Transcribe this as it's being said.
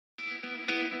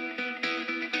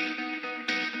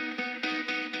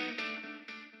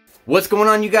What's going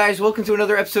on, you guys? Welcome to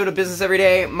another episode of Business Every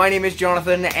Day. My name is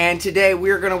Jonathan, and today we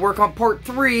are going to work on part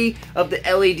 3 of the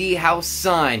LED house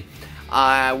sign.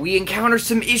 We encountered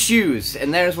some issues,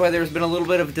 and that is why there's been a little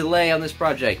bit of delay on this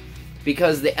project,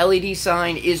 because the LED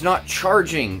sign is not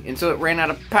charging, and so it ran out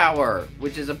of power,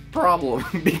 which is a problem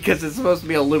because it's supposed to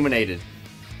be illuminated.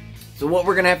 So what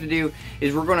we're going to have to do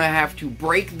is we're going to have to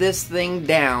break this thing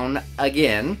down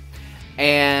again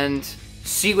and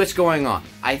see what's going on.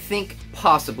 I think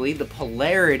possibly the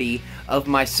polarity of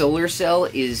my solar cell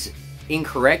is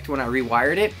incorrect when I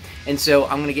rewired it, and so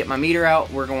I'm going to get my meter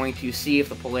out. We're going to see if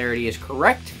the polarity is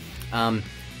correct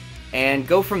and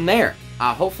go from there.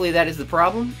 Hopefully that is the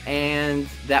problem, and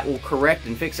that will correct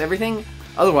and fix everything.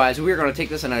 Otherwise, we're going to take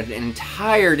this in an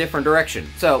entire different direction.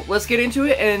 So let's get into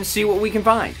it and see what we can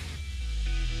find.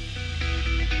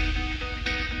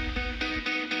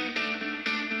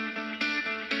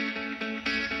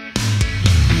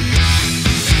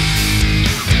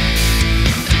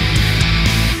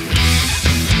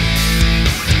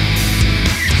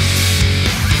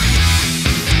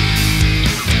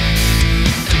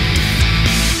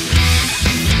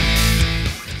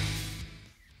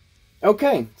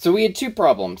 Okay, so we had two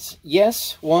problems.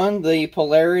 Yes, one, the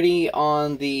polarity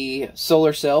on the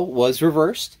solar cell was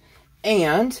reversed,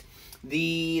 and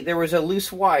there was a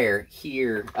loose wire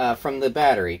here from the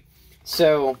battery.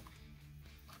 So,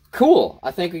 cool.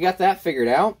 I think we got that figured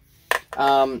out.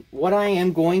 What I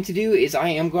am going to do is I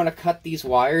am going to cut these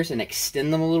wires and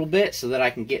extend them a little bit so that I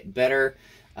can get better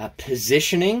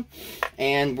positioning.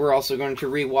 And we're also going to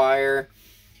rewire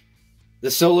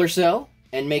the solar cell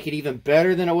and make it even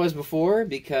better than it was before,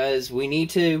 because we need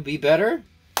to be better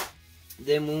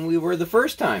than when we were the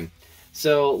first time.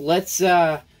 So let's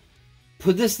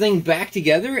put this thing back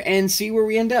together and see where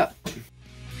we end up.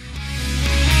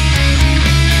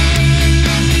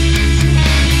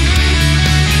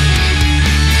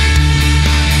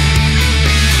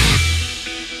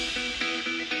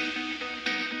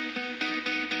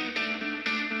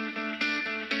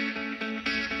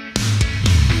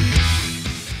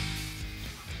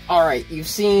 Alright, you've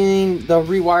seen the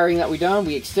rewiring that we done.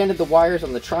 We extended the wires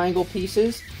on the triangle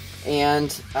pieces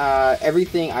and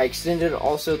everything. I extended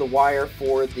also the wire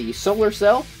for the solar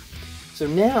cell. So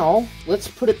now, let's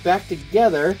put it back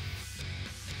together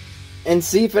and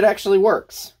see if it actually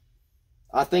works.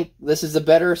 I think this is a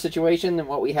better situation than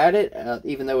what we had it,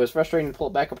 even though it was frustrating to pull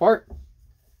it back apart.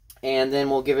 And then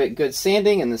we'll give it good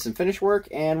sanding and then some finish work,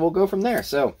 and we'll go from there.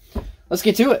 So, let's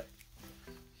get to it.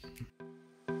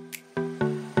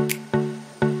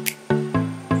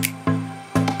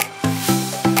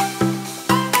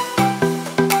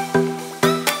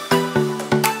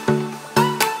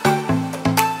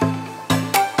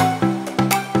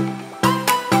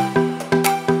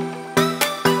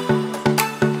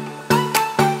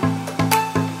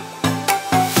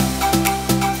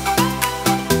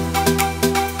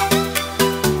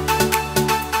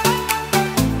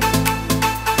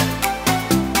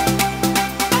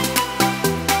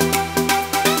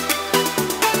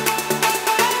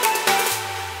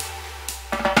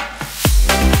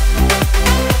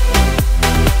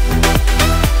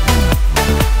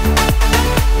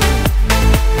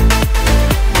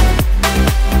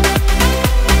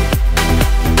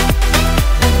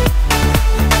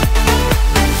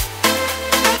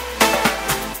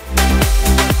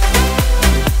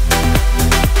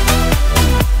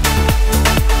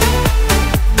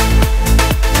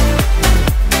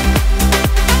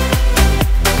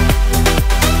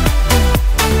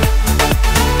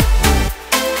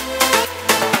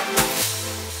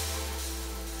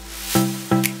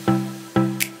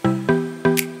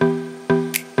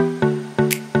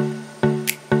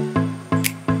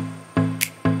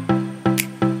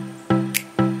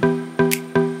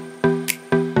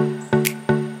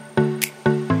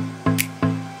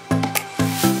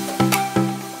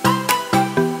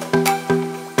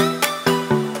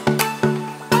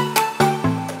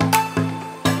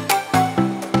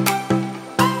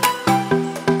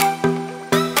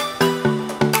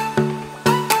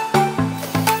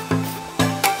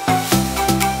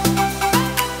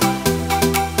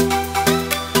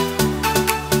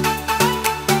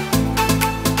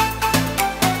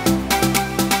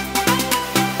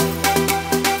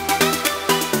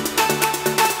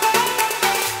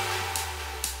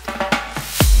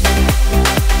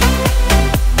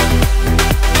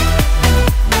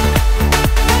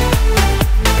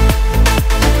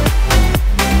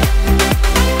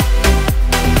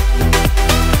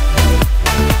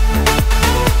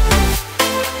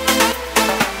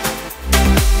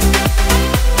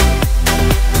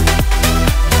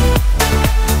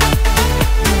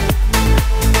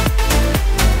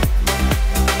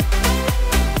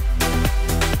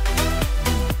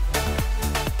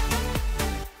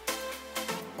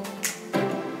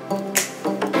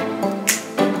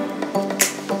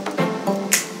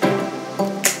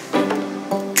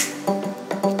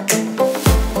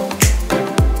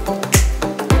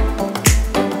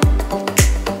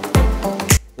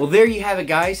 there you have it,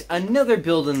 guys. Another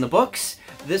build in the books.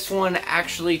 This one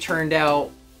actually turned out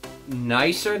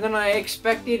nicer than I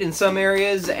expected in some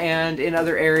areas, and in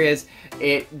other areas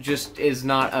it just is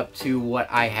not up to what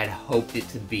I had hoped it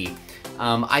to be.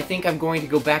 I think I'm going to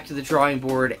go back to the drawing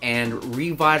board and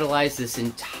revitalize this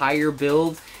entire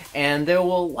build, and there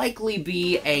will likely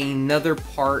be another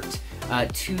part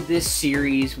to this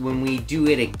series when we do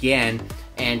it again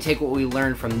and take what we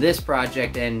learned from this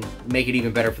project and make it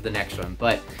even better for the next one.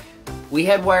 But we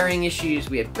had wiring issues,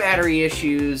 we had battery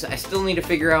issues, I still need to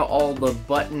figure out all the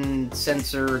button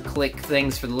sensor click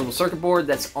things for the little circuit board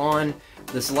that's on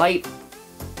this light.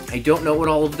 I don't know what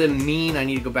all of them mean. I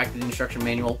need to go back to the instruction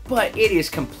manual, but it is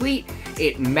complete.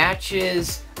 It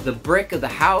matches the brick of the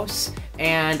house,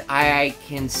 and I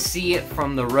can see it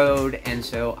from the road, and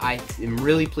so I am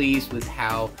really pleased with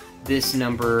how this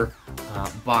number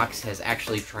box has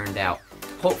actually turned out.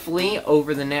 Hopefully,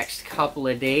 over the next couple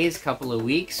of days, couple of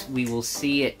weeks, we will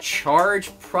see it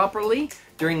charge properly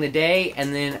during the day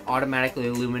and then automatically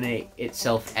illuminate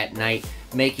itself at night,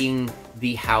 making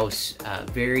the house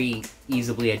very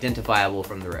easily identifiable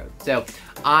from the road. So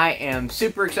I am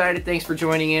super excited. Thanks for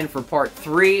joining in for part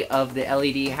 3 of the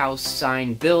LED house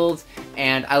sign build,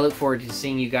 and I look forward to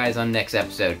seeing you guys on next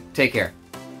episode. Take care.